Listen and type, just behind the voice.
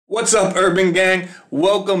What's up, Urban Gang?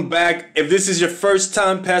 Welcome back. If this is your first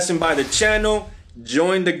time passing by the channel,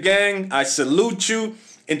 join the gang. I salute you.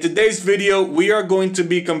 In today's video, we are going to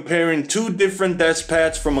be comparing two different desk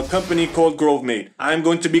pads from a company called Grovemade. I'm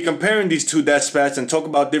going to be comparing these two desk pads and talk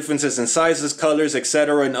about differences in sizes, colors,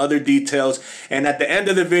 etc. and other details. And at the end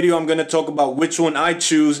of the video, I'm going to talk about which one I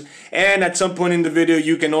choose. And at some point in the video,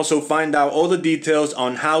 you can also find out all the details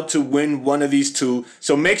on how to win one of these two.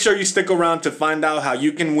 So make sure you stick around to find out how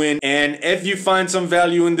you can win. And if you find some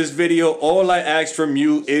value in this video, all I ask from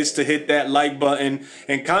you is to hit that like button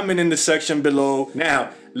and comment in the section below.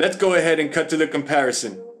 Now, let's go ahead and cut to the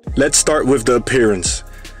comparison. Let's start with the appearance.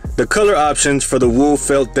 The color options for the Wool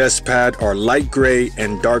Felt desk pad are light gray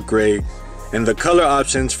and dark gray, and the color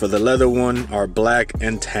options for the leather one are black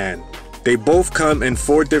and tan. They both come in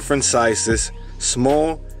 4 different sizes: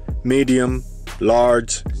 small, medium,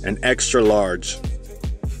 large, and extra large.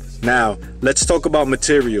 Now, let's talk about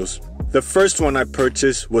materials. The first one I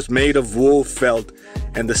purchased was made of wool felt,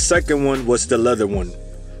 and the second one was the leather one.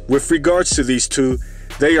 With regards to these two,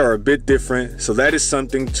 they are a bit different, so that is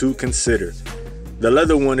something to consider. The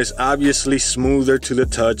leather one is obviously smoother to the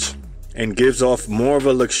touch and gives off more of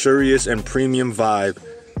a luxurious and premium vibe.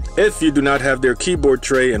 If you do not have their keyboard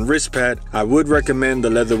tray and wrist pad, I would recommend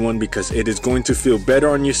the leather one because it is going to feel better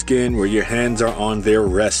on your skin where your hands are on there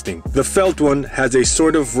resting. The felt one has a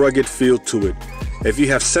sort of rugged feel to it. If you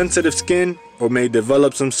have sensitive skin or may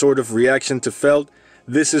develop some sort of reaction to felt,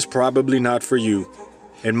 this is probably not for you.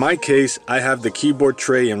 In my case, I have the keyboard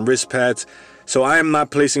tray and wrist pads, so I am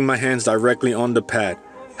not placing my hands directly on the pad.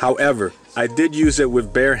 However, I did use it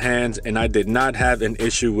with bare hands and I did not have an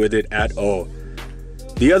issue with it at all.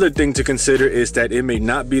 The other thing to consider is that it may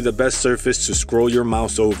not be the best surface to scroll your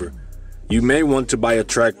mouse over. You may want to buy a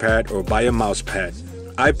trackpad or buy a mouse pad.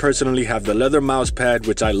 I personally have the leather mouse pad,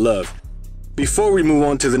 which I love. Before we move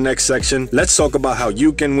on to the next section, let's talk about how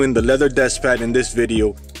you can win the leather desk pad in this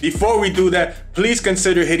video. Before we do that, please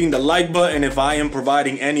consider hitting the like button. If I am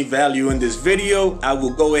providing any value in this video, I will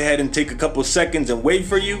go ahead and take a couple seconds and wait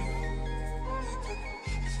for you.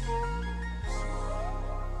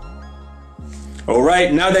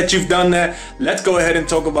 Alright, now that you've done that, let's go ahead and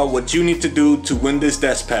talk about what you need to do to win this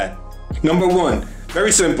desk pad. Number 1,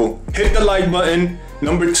 very simple, hit the like button.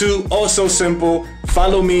 Number 2, also simple,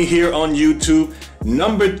 follow me here on YouTube.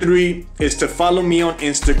 Number 3 is to follow me on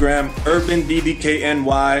Instagram,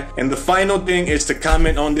 UrbanBDKNY. And the final thing is to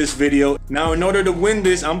comment on this video. Now, in order to win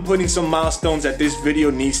this, I'm putting some milestones that this video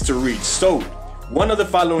needs to reach. So, one of the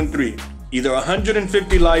following 3, either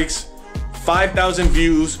 150 likes, 5,000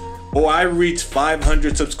 views, or I reach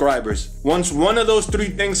 500 subscribers. Once one of those 3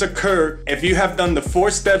 things occur, if you have done the 4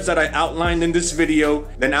 steps that I outlined in this video,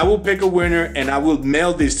 then I will pick a winner and I will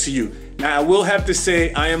mail this to you. Now, I will have to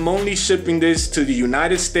say I am only shipping this to the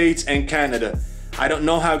United States and Canada. I don't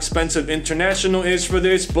know how expensive international is for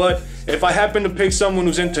this, but if I happen to pick someone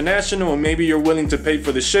who's international and maybe you're willing to pay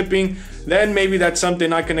for the shipping, then maybe that's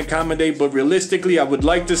something I can accommodate. But realistically, I would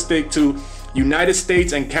like to stick to United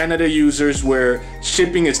States and Canada users where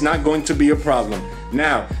shipping is not going to be a problem.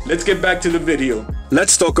 Now, let's get back to the video.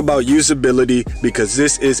 Let's talk about usability because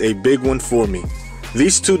this is a big one for me.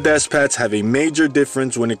 These two desk pads have a major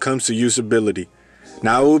difference when it comes to usability.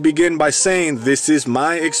 Now, I will begin by saying this is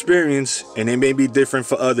my experience and it may be different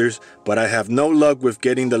for others, but I have no luck with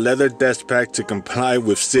getting the leather desk pad to comply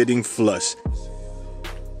with sitting flush.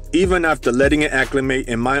 Even after letting it acclimate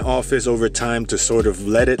in my office over time to sort of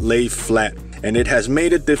let it lay flat, and it has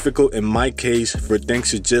made it difficult in my case for things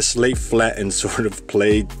to just lay flat and sort of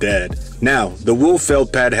play dead. Now, the wool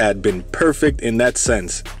felt pad had been perfect in that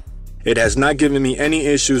sense. It has not given me any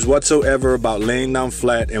issues whatsoever about laying down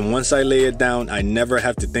flat, and once I lay it down, I never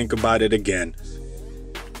have to think about it again.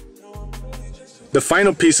 The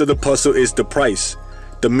final piece of the puzzle is the price.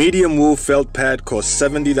 The medium wool felt pad costs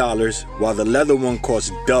 $70, while the leather one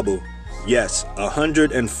costs double. Yes,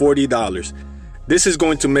 $140. This is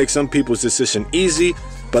going to make some people's decision easy,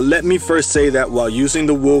 but let me first say that while using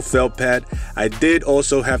the wool felt pad, I did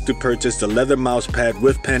also have to purchase the leather mouse pad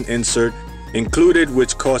with pen insert included,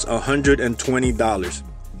 which costs $120.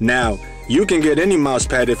 Now, you can get any mouse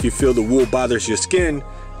pad if you feel the wool bothers your skin,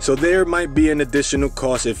 so there might be an additional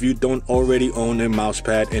cost if you don't already own a mouse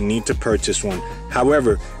pad and need to purchase one.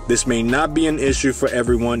 However, this may not be an issue for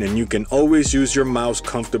everyone and you can always use your mouse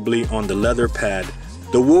comfortably on the leather pad.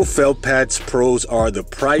 The wool felt pad's pros are the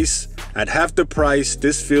price. At half the price,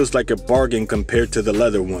 this feels like a bargain compared to the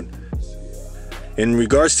leather one. In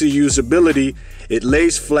regards to usability, it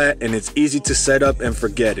lays flat and it's easy to set up and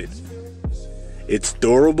forget it. It's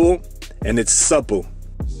durable and it's supple.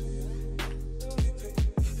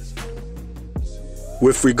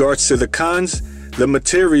 With regards to the cons, the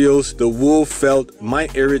materials, the wool felt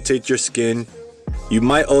might irritate your skin. You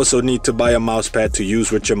might also need to buy a mouse pad to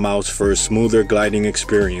use with your mouse for a smoother gliding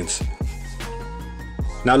experience.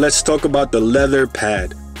 Now let's talk about the leather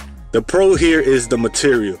pad. The pro here is the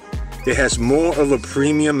material. It has more of a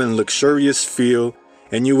premium and luxurious feel,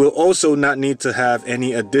 and you will also not need to have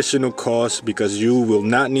any additional costs because you will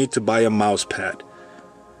not need to buy a mouse pad.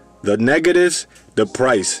 The negatives, the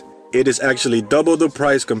price. It is actually double the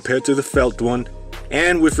price compared to the felt one,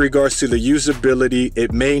 and with regards to the usability,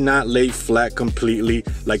 it may not lay flat completely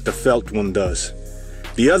like the felt one does.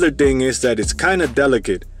 The other thing is that it's kind of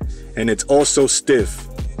delicate, and it's also stiff.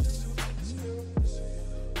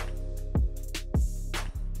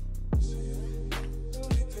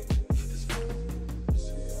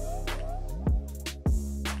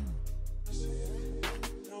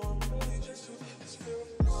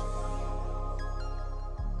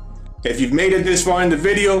 If you've made it this far in the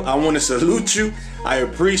video, I want to salute you. I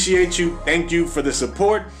appreciate you. Thank you for the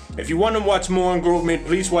support. If you want to watch more on Grovemade,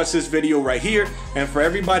 please watch this video right here. And for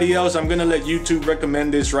everybody else, I'm going to let YouTube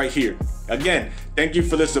recommend this right here. Again, thank you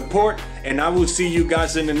for the support, and I will see you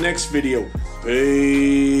guys in the next video.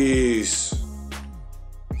 Peace.